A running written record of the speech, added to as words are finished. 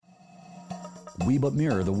We but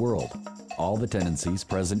mirror the world. All the tendencies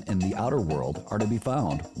present in the outer world are to be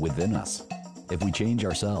found within us. If we change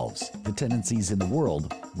ourselves, the tendencies in the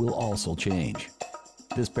world will also change.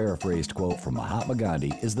 This paraphrased quote from Mahatma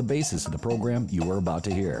Gandhi is the basis of the program you are about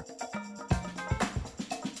to hear.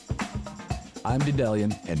 I'm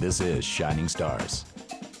Dedelian, and this is Shining Stars,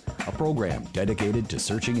 a program dedicated to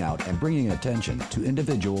searching out and bringing attention to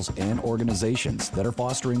individuals and organizations that are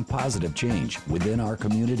fostering positive change within our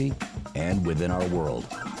community and within our world.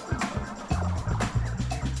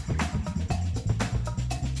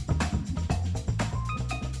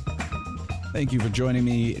 Thank you for joining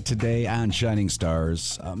me today on Shining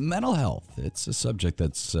Stars. Mental health, it's a subject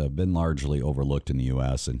that's been largely overlooked in the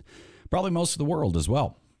U.S. and probably most of the world as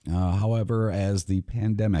well. However, as the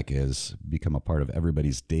pandemic has become a part of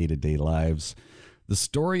everybody's day-to-day lives, the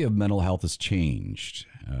story of mental health has changed.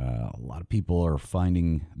 A lot of people are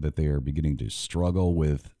finding that they are beginning to struggle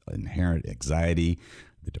with inherent anxiety,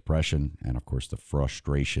 the depression, and of course the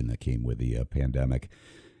frustration that came with the pandemic,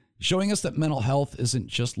 showing us that mental health isn't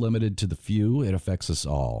just limited to the few, it affects us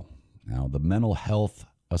all. Now, the Mental Health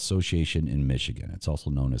Association in Michigan, it's also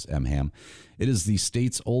known as MHAM. It is the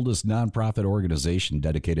state's oldest nonprofit organization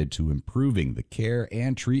dedicated to improving the care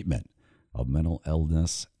and treatment of mental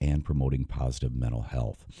illness and promoting positive mental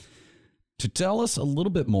health. To tell us a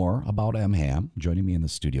little bit more about MHAM, joining me in the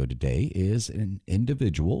studio today is an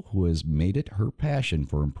individual who has made it her passion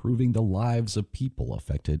for improving the lives of people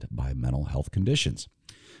affected by mental health conditions.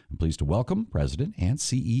 I'm pleased to welcome President and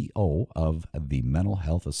CEO of the Mental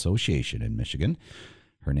Health Association in Michigan.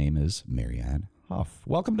 Her name is Marianne Huff.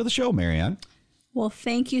 Welcome to the show, Marianne. Well,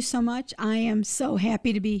 thank you so much. I am so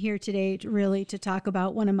happy to be here today to talk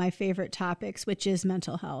about one of my favorite topics, which is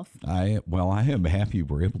mental health. I am happy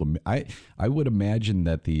we're able to. I would imagine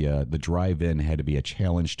that the drive-in had to be a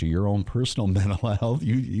challenge to your own personal mental health.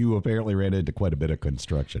 You apparently ran into quite a bit of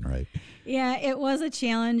construction, right? Yeah, it was a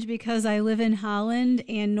challenge because I live in Holland,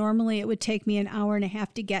 and normally it would take me an hour and a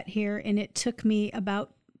half to get here, and it took me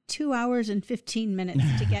about 2 hours and 15 minutes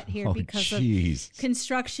to get here because of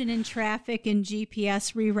construction and traffic and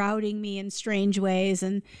GPS rerouting me in strange ways.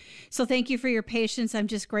 And so thank you for your patience. I'm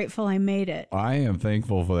just grateful I made it. I am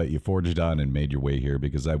thankful for that you forged on and made your way here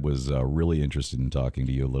because I was really interested in talking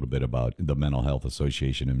to you a little bit about the Mental Health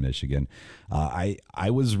Association in Michigan. I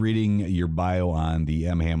was reading your bio on the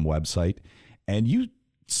MHAM website, and you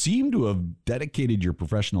seem to have dedicated your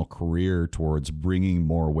professional career towards bringing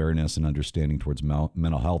more awareness and understanding towards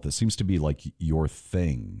mental health. It seems to be like your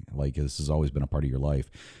thing, like this has always been a part of your life.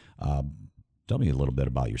 Tell me a little bit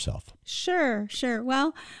about yourself. Sure.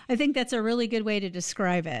 Well, I think that's a really good way to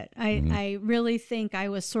describe it. I really think I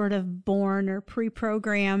was sort of born or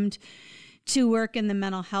pre-programmed to work in the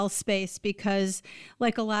mental health space because,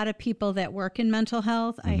 like a lot of people that work in mental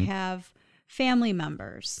health, I have family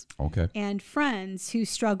members and friends who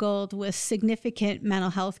struggled with significant mental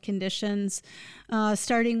health conditions,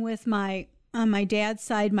 starting with on my dad's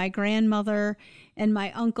side, my grandmother and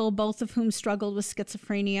my uncle, both of whom struggled with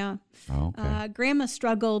schizophrenia. Grandma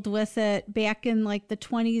struggled with it back in like the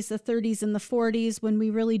 20s, the 30s, and the 40s when we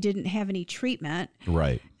really didn't have any treatment.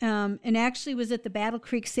 Right. And actually was at the Battle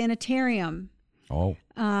Creek Sanitarium. Oh.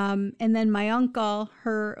 And then my uncle,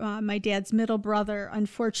 my dad's middle brother,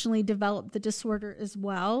 unfortunately developed the disorder as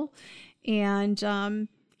well. And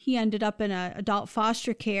he ended up in adult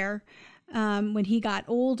foster care when he got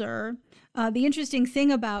older. The interesting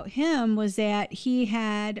thing about him was that he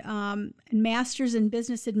had a master's in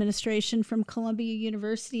business administration from Columbia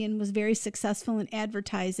University and was very successful in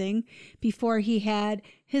advertising before he had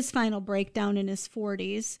his final breakdown in his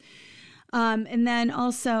 40s. And then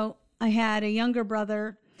also, I had a younger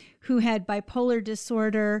brother who had bipolar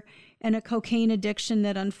disorder and a cocaine addiction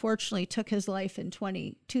that unfortunately took his life in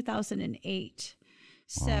 2008.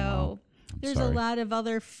 So there's a lot of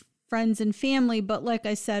other friends and family, but like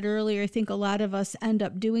I said earlier, I think a lot of us end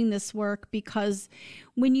up doing this work because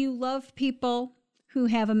when you love people who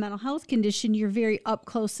have a mental health condition, you're very up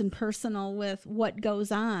close and personal with what goes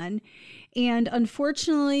on. And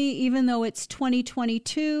unfortunately, even though it's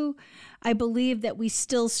 2022, I believe that we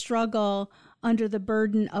still struggle under the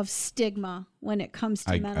burden of stigma when it comes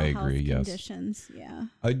to mental health conditions. Yeah.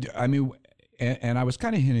 I mean, and I was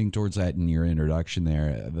kind of hinting towards that in your introduction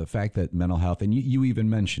there, the fact that mental health, and you even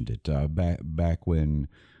mentioned it back when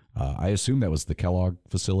I assume that was the Kellogg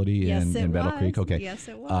facility in Battle Creek. Okay. Yes,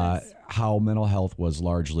 it was. How mental health was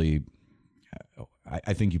largely,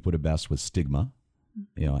 I think you put it best with stigma.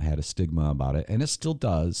 You know, it had a stigma about it, and it still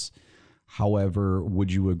does. However,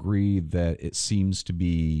 would you agree that it seems to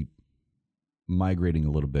be migrating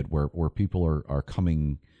a little bit where people are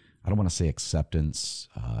coming I don't want to say acceptance,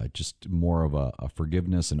 just more of a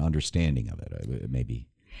forgiveness and understanding of it, maybe.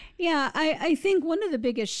 Yeah, I think one of the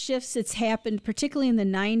biggest shifts that's happened, particularly in the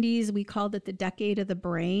 90s, we called it the decade of the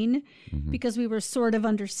brain, because we were sort of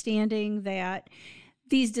understanding that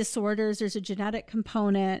these disorders, there's a genetic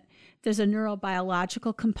component, there's a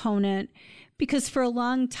neurobiological component, because for a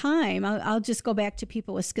long time, I'll just go back to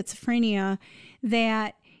people with schizophrenia,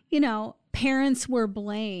 that, parents were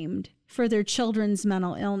blamed for their children's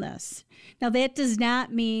mental illness. Now, that does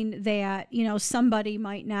not mean that, somebody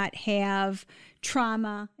might not have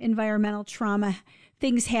trauma, environmental trauma,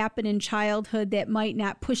 things happen in childhood that might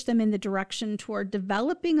not push them in the direction toward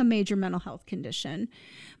developing a major mental health condition.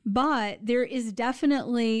 But there is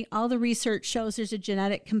definitely, all the research shows there's a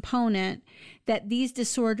genetic component that these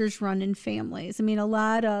disorders run in families. I mean, a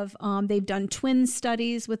lot of, they've done twin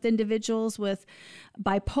studies with individuals with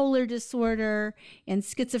bipolar disorder and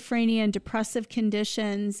schizophrenia and depressive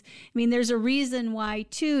conditions. I mean, there's a reason why,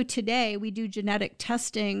 too, today we do genetic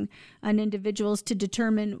testing on individuals to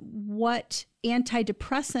determine what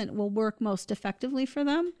antidepressant will work most effectively for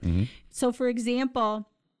them. So, for example,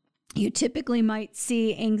 you typically might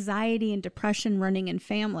see anxiety and depression running in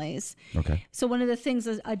families. Okay. So one of the things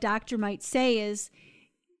a doctor might say is,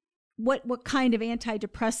 what kind of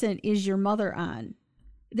antidepressant is your mother on?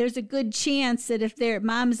 There's a good chance that if their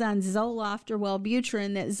mom's on Zoloft or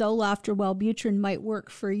Wellbutrin, that Zoloft or Wellbutrin might work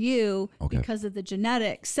for you because of the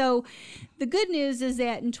genetics. So the good news is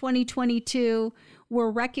that in 2022, we're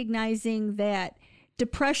recognizing that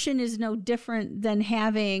depression is no different than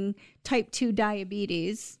having type 2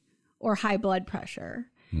 diabetes or high blood pressure.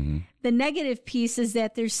 The negative piece is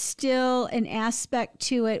that there's still an aspect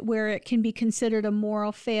to it where it can be considered a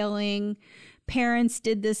moral failing. Parents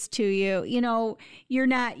did this to you. You're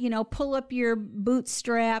not, pull up your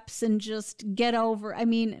bootstraps and just get over. I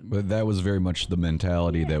mean, but that was very much the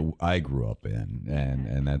mentality that I grew up in.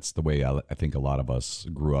 And that's the way I think a lot of us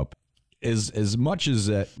grew up. As much as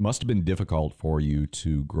it must have been difficult for you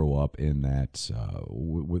to grow up in that,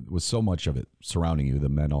 with so much of it surrounding you, the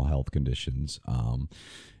mental health conditions,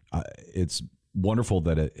 it's wonderful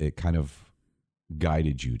that it kind of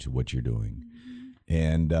guided you to what you're doing.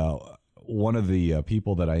 And one of the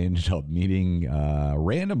people that I ended up meeting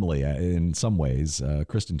randomly in some ways,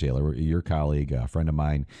 Kristen Taylor, your colleague, a friend of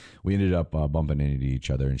mine, we ended up bumping into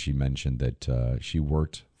each other, and she mentioned that she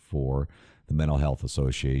worked for the Mental Health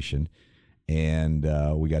Association. And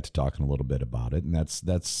we got to talking a little bit about it, and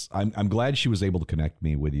I'm glad she was able to connect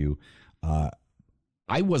me with you.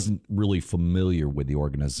 I wasn't really familiar with the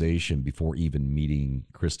organization before even meeting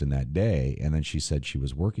Kristen that day, and then she said she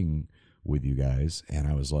was working with you guys, and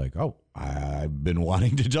I was like, oh, I've been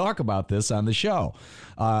wanting to talk about this on the show.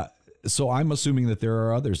 So I'm assuming that there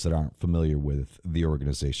are others that aren't familiar with the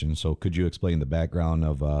organization. So could you explain the background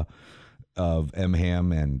of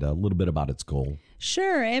MHAM and a little bit about its goal?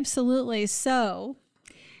 Sure, absolutely. So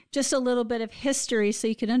just a little bit of history so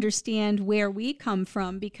you can understand where we come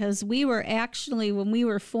from, because we were actually, when we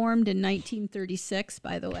were formed in 1936,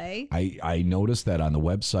 by the way. I noticed that on the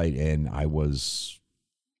website, and I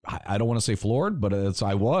don't want to say floored, but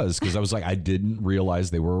I was, because I was like, I didn't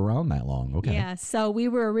realize they were around that long. Okay. Yeah, so we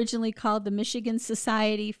were originally called the Michigan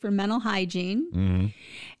Society for Mental Hygiene.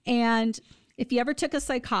 And if you ever took a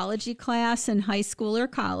psychology class in high school or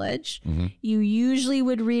college, you usually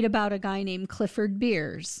would read about a guy named Clifford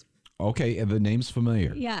Beers. Okay, and the name's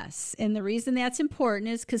familiar. Yes, and the reason that's important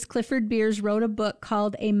is because Clifford Beers wrote a book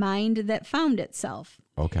called A Mind That Found Itself.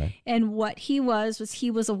 Okay. And what he was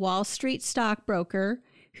a Wall Street stockbroker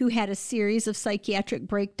who had a series of psychiatric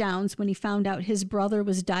breakdowns when he found out his brother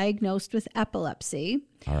was diagnosed with epilepsy.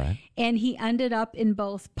 All right. And he ended up in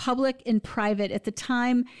both public and private. At the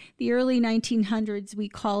time, the early 1900s, we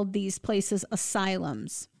called these places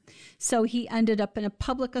asylums. So he ended up in a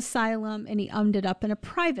public asylum and he ended up in a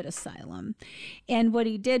private asylum. And what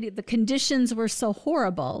he did, the conditions were so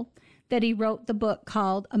horrible that he wrote the book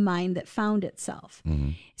called A Mind That Found Itself.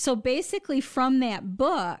 So basically from that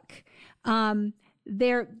book,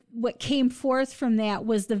 what came forth from that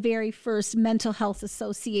was the very first mental health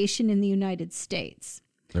association in the United States.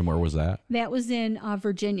 And where was that? That was in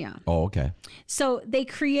Virginia. Oh, okay. So they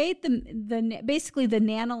create basically the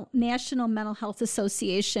National Mental Health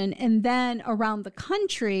Association, and then around the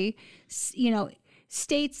country,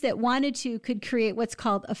 states that wanted to could create what's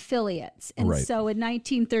called affiliates. And so in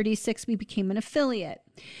 1936, we became an affiliate.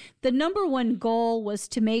 The number one goal was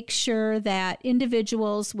to make sure that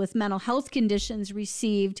individuals with mental health conditions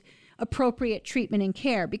received appropriate treatment and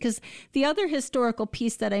care. Because the other historical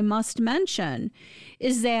piece that I must mention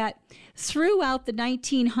is that throughout the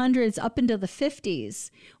 1900s up into the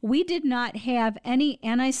 50s, we did not have any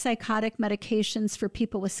antipsychotic medications for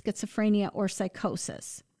people with schizophrenia or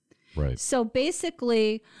psychosis. Right. So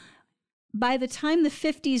basically, by the time the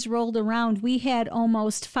 50s rolled around, we had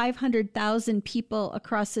almost 500,000 people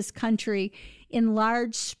across this country in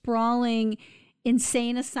large, sprawling,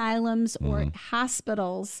 insane asylums or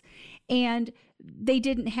hospitals. And they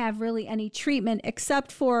didn't have really any treatment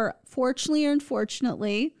except for, fortunately or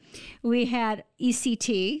unfortunately, we had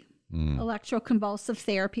ECT, electroconvulsive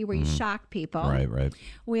therapy, where you shock people. Right.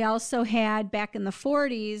 We also had, back in the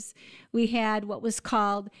 40s, we had what was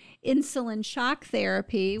called insulin shock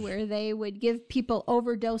therapy, where they would give people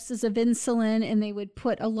overdoses of insulin and they would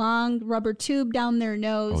put a long rubber tube down their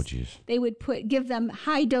nose. Oh, geez. They would give them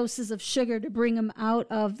high doses of sugar to bring them out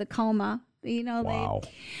of the coma. You know,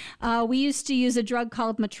 Wow. we used to use a drug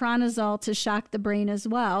called metronidazole to shock the brain as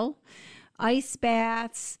well. Ice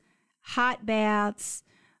baths, hot baths,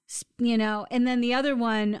 you know, and then the other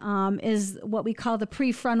one is what we call the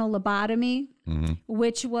prefrontal lobotomy,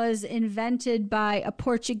 which was invented by a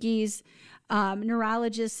Portuguese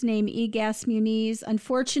neurologist named Egas Muniz.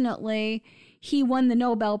 Unfortunately, he won the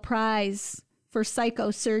Nobel Prize for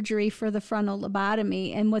psychosurgery for the frontal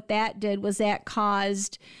lobotomy. And what that did was that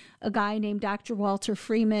caused a guy named Dr. Walter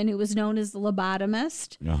Freeman, who was known as the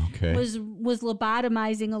lobotomist, Okay. was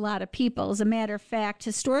lobotomizing a lot of people. As a matter of fact,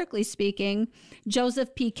 historically speaking,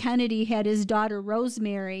 Joseph P. Kennedy had his daughter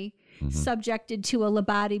Rosemary subjected to a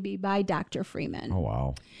lobotomy by Dr. Freeman. Oh,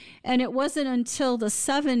 wow. And it wasn't until the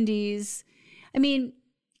 70s,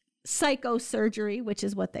 psychosurgery, which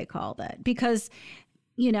is what they called it, because,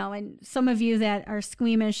 you know, and some of you that are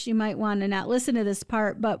squeamish, you might want to not listen to this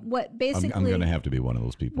part, but what basically... I'm going to have to be one of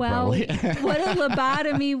those people, well, probably. what a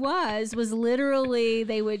lobotomy was literally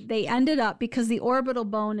they ended up, because the orbital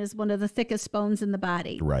bone is one of the thickest bones in the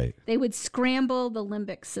body. Right. They would scramble the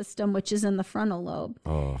limbic system, which is in the frontal lobe.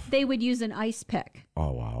 Oh. They would use an ice pick.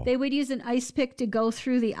 Oh, wow. They would use an ice pick to go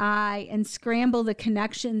through the eye and scramble the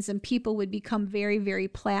connections, and people would become very, very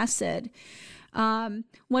placid.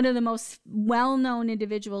 One of the most well-known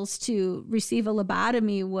individuals to receive a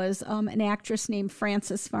lobotomy was an actress named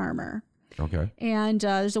Frances Farmer. Okay. And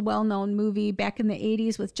there's a well-known movie back in the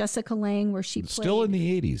 80s with Jessica Lange where she played... Still in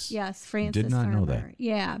the 80s? Yes, Frances Did not Farmer. know that.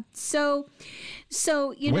 Yeah. So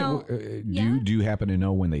you know... Do you happen to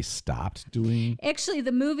know when they stopped doing... Actually,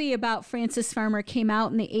 the movie about Frances Farmer came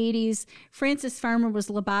out in the 80s. Frances Farmer was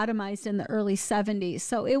lobotomized in the early 70s.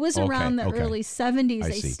 So it was around the early 70s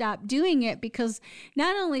they stopped doing it, because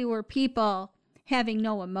not only were people having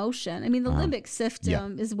no emotion. The limbic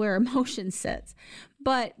system is where emotion sits,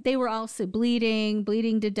 but they were also bleeding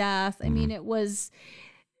to death. It was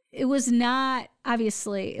not,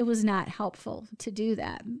 obviously, it was not helpful to do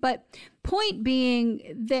that. But point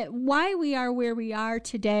being that why we are where we are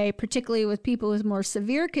today, particularly with people with more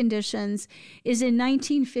severe conditions, is in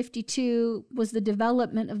 1952 was the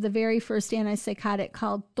development of the very first antipsychotic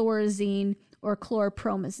called Thorazine, or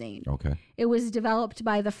chlorpromazine. Okay. It was developed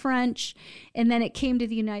by the French, and then it came to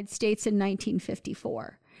the United States in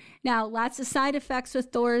 1954. Now, lots of side effects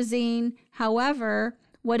with Thorazine. However,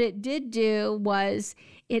 what it did do was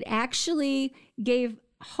it actually gave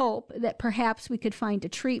hope that perhaps we could find a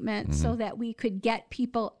treatment so that we could get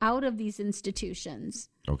people out of these institutions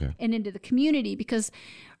and into the community. Because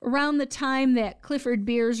around the time that Clifford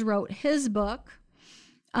Beers wrote his book,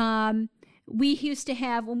 we used to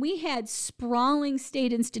have, when we had sprawling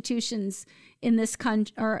state institutions in this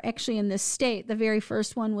country, or actually in this state, the very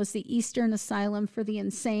first one was the Eastern Asylum for the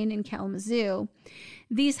Insane in Kalamazoo.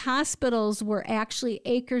 These hospitals were actually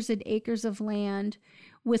acres and acres of land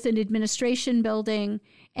with an administration building,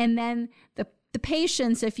 and then the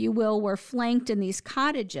patients, if you will, were flanked in these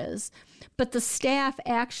cottages, but the staff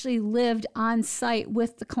actually lived on site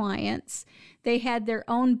with the clients. They had their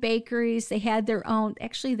own bakeries. They had their own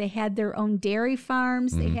dairy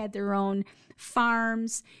farms. They had their own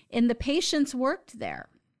farms, and the patients worked there.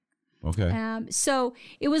 Okay. So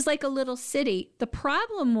it was like a little city. The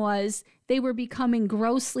problem was they were becoming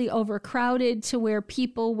grossly overcrowded to where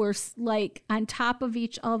people were like on top of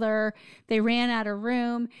each other. They ran out of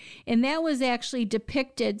room. And that was actually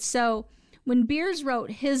depicted. So when Beers wrote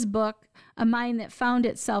his book, A Mind That Found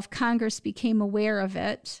Itself, Congress became aware of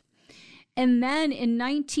it. And then in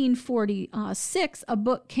 1946, a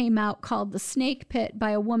book came out called The Snake Pit by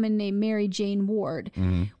a woman named Mary Jane Ward,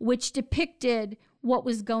 which depicted what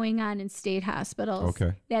was going on in state hospitals.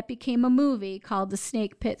 Okay. That became a movie called The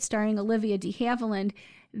Snake Pit, starring Olivia de Havilland.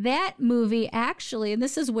 That movie actually, and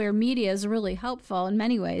this is where media is really helpful in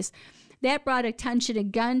many ways, that brought attention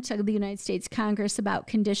again to the United States Congress about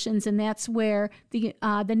conditions, and that's where the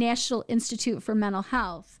National Institute for Mental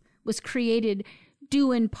Health was created,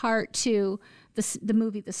 due in part to the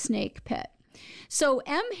movie The Snake Pit. So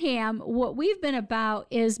MHAM, what we've been about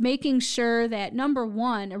is making sure that, number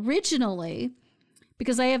one, originally,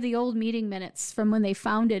 because I have the old meeting minutes from when they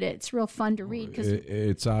founded it. It's real fun to read. Cause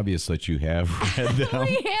it's obvious that you have read them.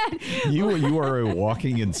 we had, you are a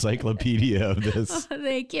walking encyclopedia of this. Oh,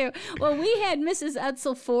 thank you. Well, we had Mrs.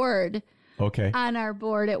 Edsel Ford on our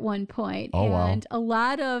board at one point. Oh, and a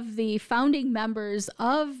lot of the founding members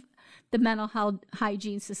of the Mental Health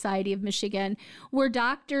Hygiene Society of Michigan were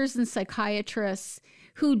doctors and psychiatrists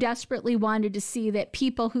who desperately wanted to see that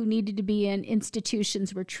people who needed to be in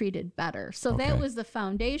institutions were treated better. So that was the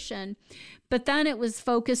foundation. But then it was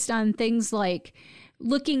focused on things like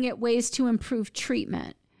looking at ways to improve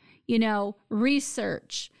treatment,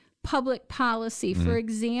 research, public policy. For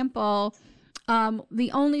example,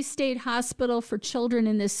 the only state hospital for children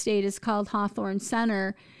in this state is called Hawthorne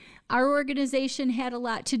Center. Our organization had a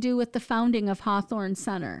lot to do with the founding of Hawthorne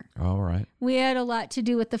Center. All right. We had a lot to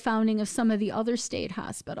do with the founding of some of the other state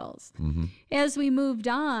hospitals. Mm-hmm. As we moved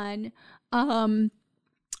on,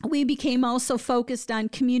 we became also focused on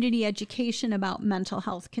community education about mental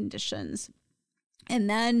health conditions. And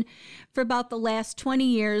then for about the last 20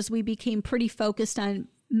 years, we became pretty focused on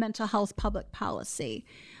mental health public policy.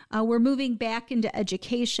 We're moving back into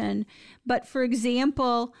education. But for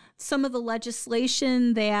example, some of the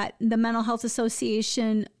legislation that the Mental Health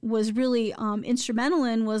Association was really instrumental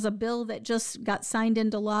in was a bill that just got signed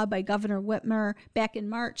into law by Governor Whitmer back in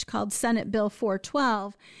March called Senate Bill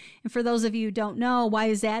 412. And for those of you who don't know, why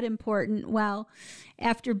is that important? Well,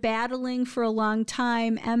 after battling for a long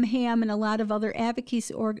time, MHAM and a lot of other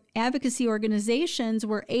advocacy organizations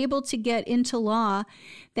were able to get into law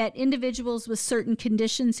that individuals with certain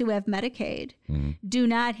conditions who have Medicaid do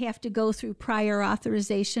not have to go through prior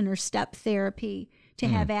authorization or step therapy to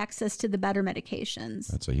have access to the better medications.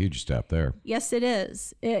 That's a huge step there. Yes, it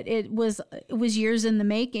is. It was years in the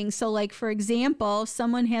making. So like, for example, if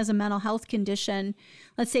someone has a mental health condition,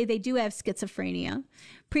 let's say they do have schizophrenia.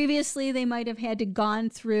 Previously, they might have had to gone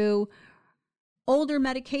through older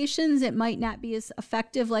medications. It might not be as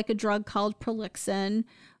effective, like a drug called Prolixin,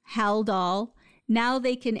 Haldol. Now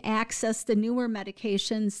they can access the newer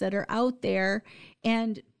medications that are out there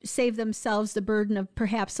and save themselves the burden of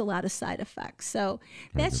perhaps a lot of side effects. So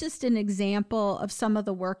that's just an example of some of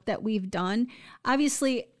the work that we've done.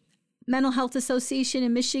 Obviously, Mental Health Association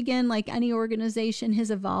in Michigan, like any organization,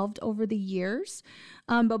 has evolved over the years.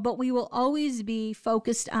 But we will always be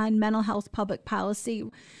focused on mental health public policy.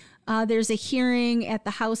 There's a hearing at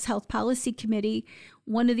the House Health Policy Committee.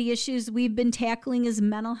 One of the issues we've been tackling is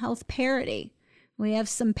mental health parity. We have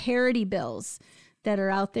some parity bills that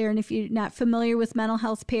are out there. And if you're not familiar with mental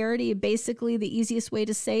health parity, basically the easiest way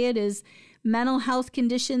to say it is mental health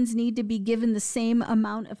conditions need to be given the same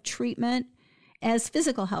amount of treatment as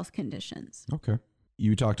physical health conditions. Okay.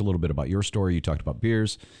 You talked a little bit about your story. You talked about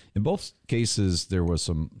beers. In both cases, there was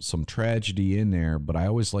some tragedy in there, but I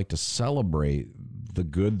always like to celebrate the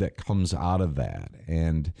good that comes out of that.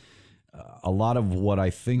 And a lot of what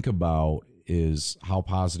I think about is how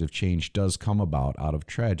positive change does come about out of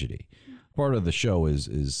tragedy. Part of the show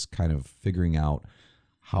is kind of figuring out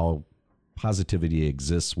how positivity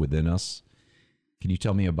exists within us. Can you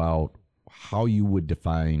tell me about how you would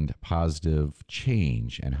define positive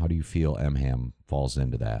change, and how do you feel MHAM falls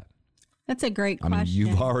into that? That's a great question. I mean,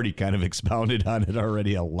 you've already kind of expounded on it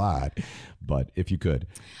already a lot, but if you could.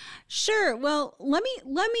 Sure. Well, let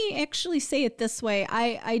me actually say it this way.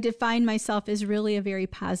 I define myself as really a very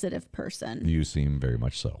positive person. You seem very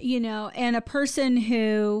much so. And a person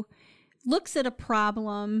who looks at a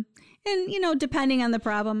problem and, depending on the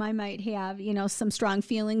problem, I might have, some strong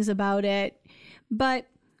feelings about it. But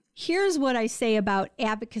here's what I say about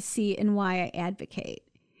advocacy and why I advocate.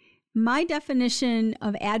 My definition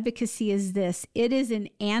of advocacy is this: it is an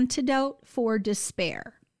antidote for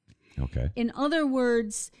despair. Okay. In other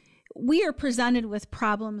words, we are presented with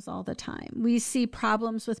problems all the time. We see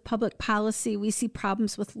problems with public policy. We see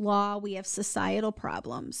problems with law. We have societal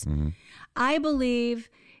problems. Mm-hmm. I believe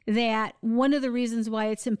that one of the reasons why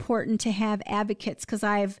it's important to have advocates, because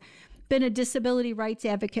I've been a disability rights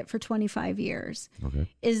advocate for 25 years,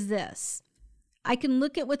 is this. I can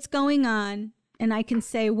look at what's going on and I can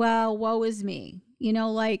say, well, woe is me.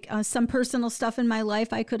 Some personal stuff in my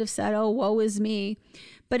life, I could have said, oh, woe is me.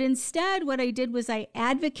 But instead, what I did was I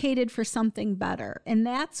advocated for something better. And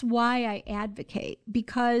that's why I advocate,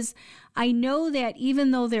 because I know that even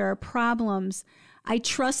though there are problems, I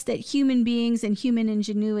trust that human beings and human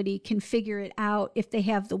ingenuity can figure it out if they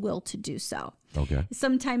have the will to do so. Okay.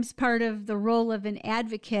 Sometimes part of the role of an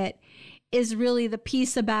advocate is really the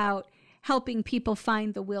piece about helping people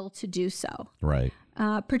find the will to do so. Right.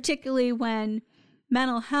 Particularly when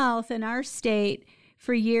mental health in our state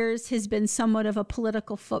for years has been somewhat of a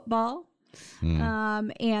political football.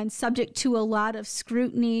 And subject to a lot of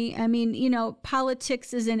scrutiny. I mean,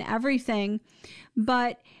 politics is in everything,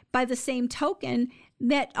 but by the same token,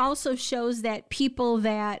 that also shows that people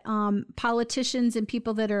that politicians and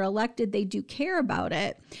people that are elected, they do care about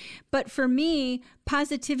it. But for me,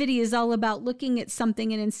 positivity is all about looking at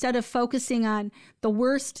something and instead of focusing on the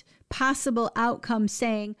worst possible outcome,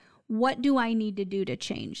 saying, what do I need to do to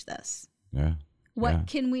change this? Yeah. What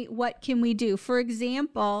can we do? For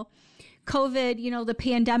example, COVID, the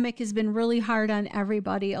pandemic has been really hard on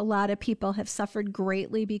everybody. A lot of people have suffered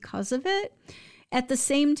greatly because of it. At the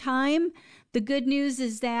same time, the good news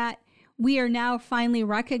is that we are now finally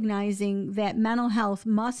recognizing that mental health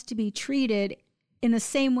must be treated in the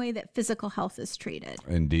same way that physical health is treated.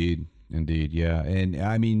 Indeed. Yeah. And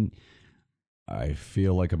I mean, I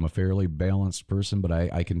feel like I'm a fairly balanced person, but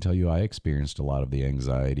I can tell you I experienced a lot of the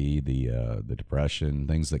anxiety, the depression,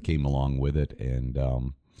 things that came along with it.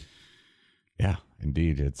 And yeah,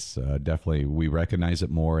 indeed, it's definitely, we recognize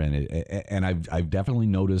it more, and I've definitely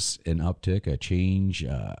noticed an uptick, a change,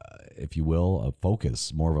 if you will,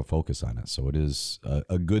 more of a focus on it. So it is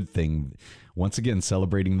a good thing. Once again,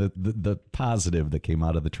 celebrating the positive that came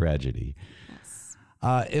out of the tragedy. Yes.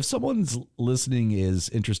 If someone's listening is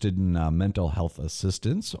interested in mental health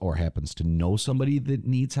assistance or happens to know somebody that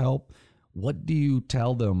needs help, what do you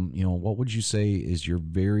tell them? What would you say is your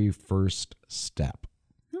very first step?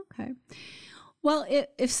 Okay. Well,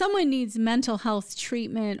 if someone needs mental health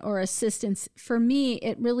treatment or assistance, for me,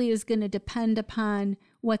 it really is going to depend upon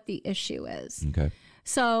what the issue is. Okay.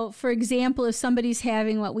 So, for example, if somebody's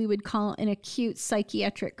having what we would call an acute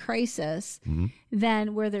psychiatric crisis,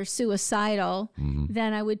 then where they're suicidal,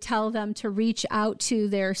 then I would tell them to reach out to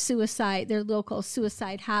their local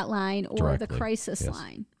suicide hotline or Directly. the crisis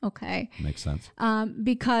line. Okay. Makes sense.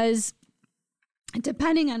 Because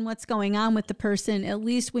depending on what's going on with the person, at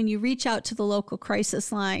least when you reach out to the local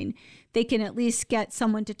crisis line, they can at least get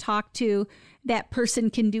someone to talk to. That person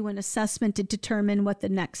can do an assessment to determine what the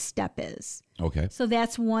next step is. Okay. So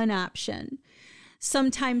that's one option.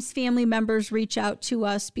 Sometimes family members reach out to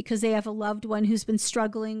us because they have a loved one who's been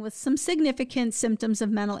struggling with some significant symptoms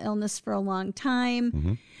of mental illness for a long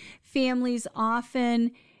time. Families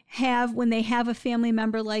often when they have a family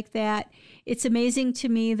member like that, it's amazing to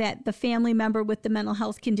me that the family member with the mental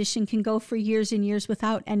health condition can go for years and years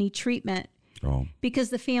without any treatment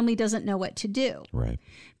because the family doesn't know what to do. Right.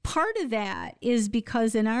 Part of that is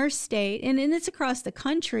because in our state, and it's across the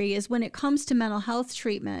country, is when it comes to mental health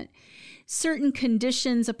treatment, certain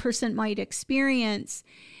conditions a person might experience,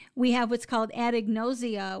 we have what's called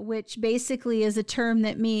atagnosia, which basically is a term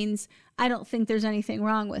that means I don't think there's anything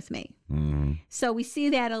wrong with me. So we see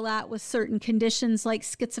that a lot with certain conditions like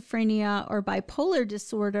schizophrenia or bipolar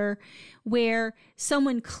disorder, where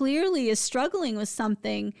someone clearly is struggling with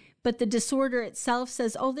something, but the disorder itself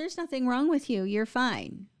says, oh, there's nothing wrong with you. You're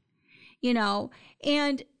fine.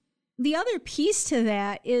 And the other piece to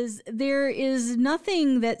that is there is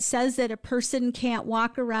nothing that says that a person can't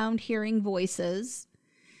walk around hearing voices,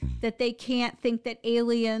 that they can't think that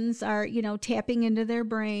aliens are, tapping into their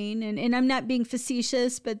brain. And I'm not being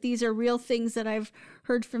facetious, but these are real things that I've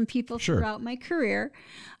heard from people throughout my career,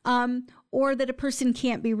 or that a person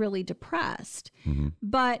can't be really depressed.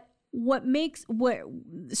 But what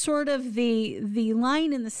sort of the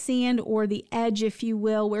line in the sand or the edge, if you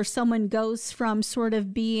will, where someone goes from sort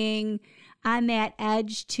of being on that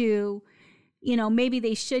edge to, maybe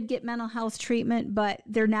they should get mental health treatment, but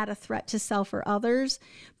they're not a threat to self or others.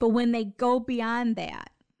 But when they go beyond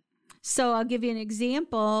that, so I'll give you an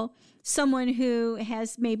example. Someone who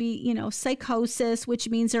has maybe, psychosis, which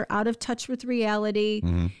means they're out of touch with reality.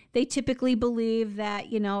 They typically believe that,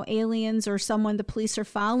 aliens or the police are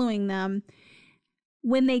following them.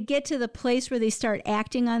 When they get to the place where they start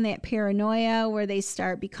acting on that paranoia, where they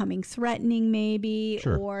start becoming threatening maybe,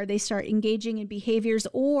 or they start engaging in behaviors,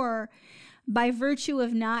 or by virtue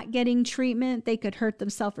of not getting treatment, they could hurt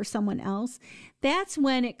themselves or someone else. That's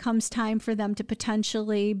when it comes time for them to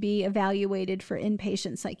potentially be evaluated for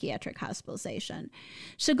inpatient psychiatric hospitalization.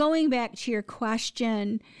 So going back to your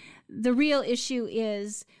question, the real issue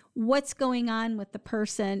is what's going on with the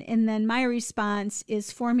person. And then my response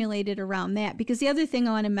is formulated around that. Because the other thing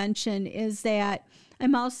I want to mention is that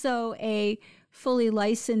I'm also a fully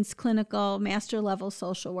licensed clinical master level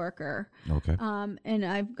social worker. Okay. And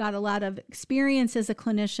I've got a lot of experience as a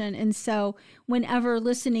clinician. And so whenever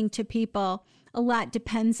listening to people, a lot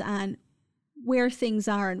depends on where things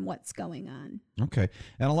are and what's going on. Okay.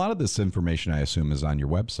 And a lot of this information, I assume, is on your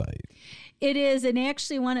website. It is. And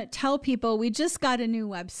actually want to tell people we just got a new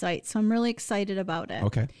website. So I'm really excited about it.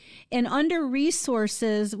 Okay. And under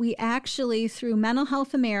resources, we actually, through Mental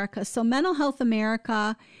Health America, so Mental Health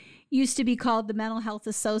America used to be called the Mental Health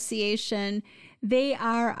Association. They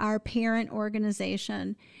are our parent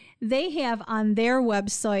organization. They have on their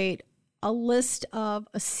website a list of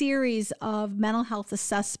a series of mental health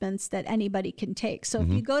assessments that anybody can take. So if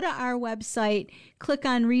you go to our website, click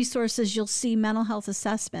on resources, you'll see mental health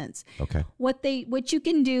assessments. Okay. What you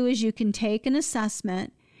can do is you can take an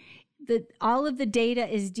assessment. All of the data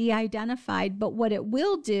is de-identified, but what it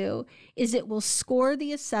will do is it will score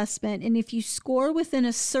the assessment. And if you score within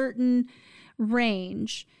a certain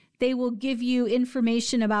range, they will give you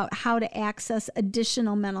information about how to access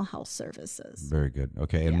additional mental health services. Very good.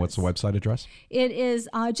 Okay. And what's the website address? It is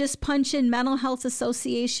just punch in Mental Health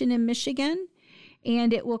Association in Michigan,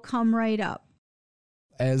 and it will come right up.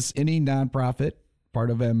 As any nonprofit,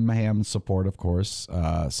 part of MHAM's support, of course,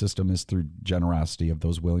 system is through generosity of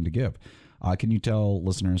those willing to give. Can you tell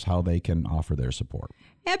listeners how they can offer their support?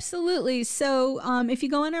 Absolutely. So if you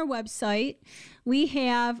go on our website, we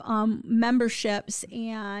have memberships,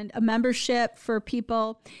 and a membership for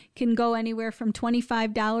people can go anywhere from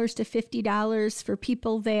 $25 to $50 for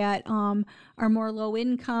people that are more low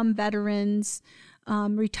income, veterans,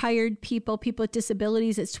 retired people, people with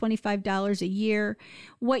disabilities. It's $25 a year.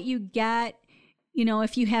 What you get,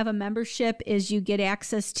 if you have a membership, is you get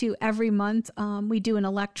access to every month. We do an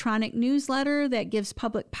electronic newsletter that gives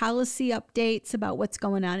public policy updates about what's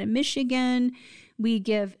going on in Michigan. We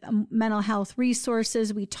give mental health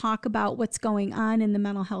resources. We talk about what's going on in the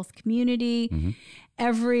mental health community. Mm-hmm.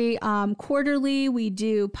 Every quarterly, we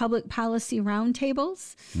do public policy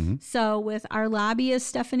roundtables. Mm-hmm. So with our lobbyist,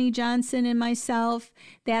 Stephanie Johnson, and myself,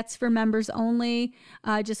 that's for members only.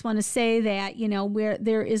 I just want to say that, where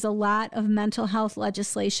there is a lot of mental health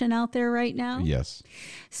legislation out there right now. Yes.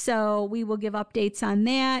 So we will give updates on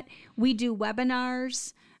that. We do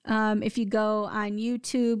webinars. If you go on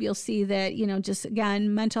YouTube, you'll see that, just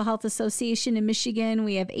again, Mental Health Association in Michigan,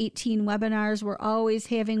 we have 18 webinars. We're always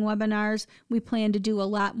having webinars. We plan to do a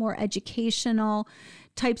lot more educational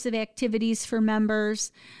types of activities for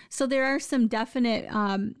members. So there are some definite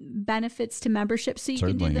benefits to membership. So you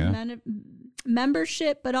Certainly, can do the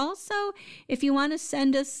membership, but also if you want to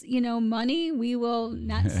send us, money, we will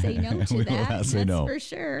not say no to that. That's no. For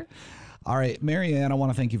sure. All right, Mary Ann, I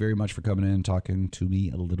want to thank you very much for coming in and talking to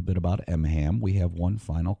me a little bit about MHAM. We have one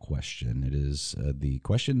final question. It is the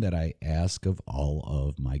question that I ask of all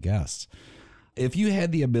of my guests. If you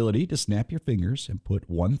had the ability to snap your fingers and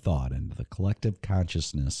put one thought into the collective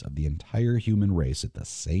consciousness of the entire human race at the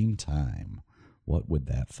same time, what would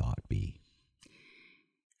that thought be?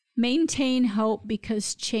 Maintain hope,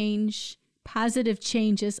 because positive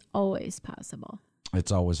change is always possible. It's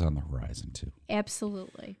always on the horizon, too.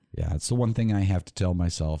 Absolutely. Yeah, it's the one thing I have to tell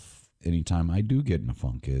myself anytime I do get in a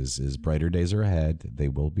funk is brighter days are ahead. They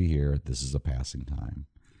will be here. This is a passing time.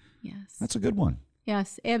 Yes. That's a good one.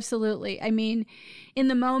 Yes, absolutely. I mean, in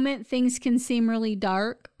the moment, things can seem really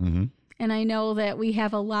dark. Mm-hmm. And I know that we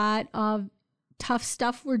have a lot of tough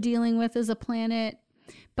stuff we're dealing with as a planet.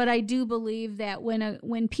 But I do believe that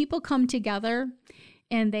when people come together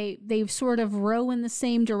and they sort of row in the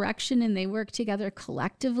same direction and they work together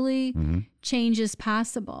collectively, mm-hmm. change is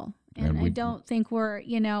possible. And I don't think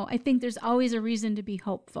I think there's always a reason to be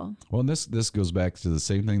hopeful. Well, and this goes back to the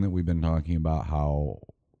same thing that we've been talking about, how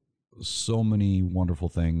so many wonderful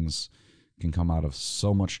things can come out of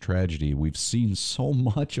so much tragedy. We've seen so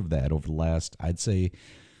much of that over the last, I'd say,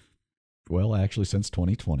 actually since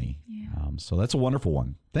 2020. Yeah. So that's a wonderful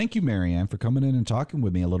one. Thank you, Mary Ann, for coming in and talking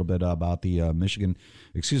with me a little bit about the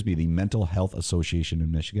the Mental Health Association in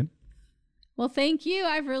Michigan. Well, thank you.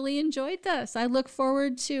 I've really enjoyed this. I look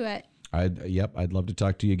forward to it. I'd love to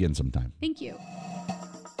talk to you again sometime. Thank you.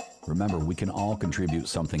 Remember, we can all contribute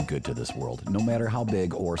something good to this world, no matter how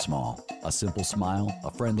big or small. A simple smile,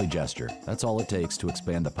 a friendly gesture, that's all it takes to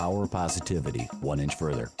expand the power of positivity 1 inch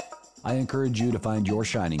further. I encourage you to find your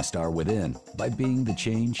shining star within by being the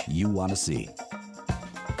change you want to see.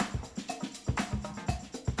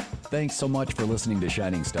 Thanks so much for listening to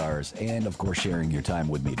Shining Stars and, of course, sharing your time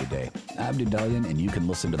with me today. I'm Dedalian, and you can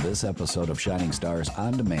listen to this episode of Shining Stars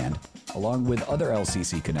on demand, along with other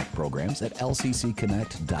LCC Connect programs at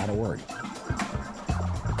lccconnect.org.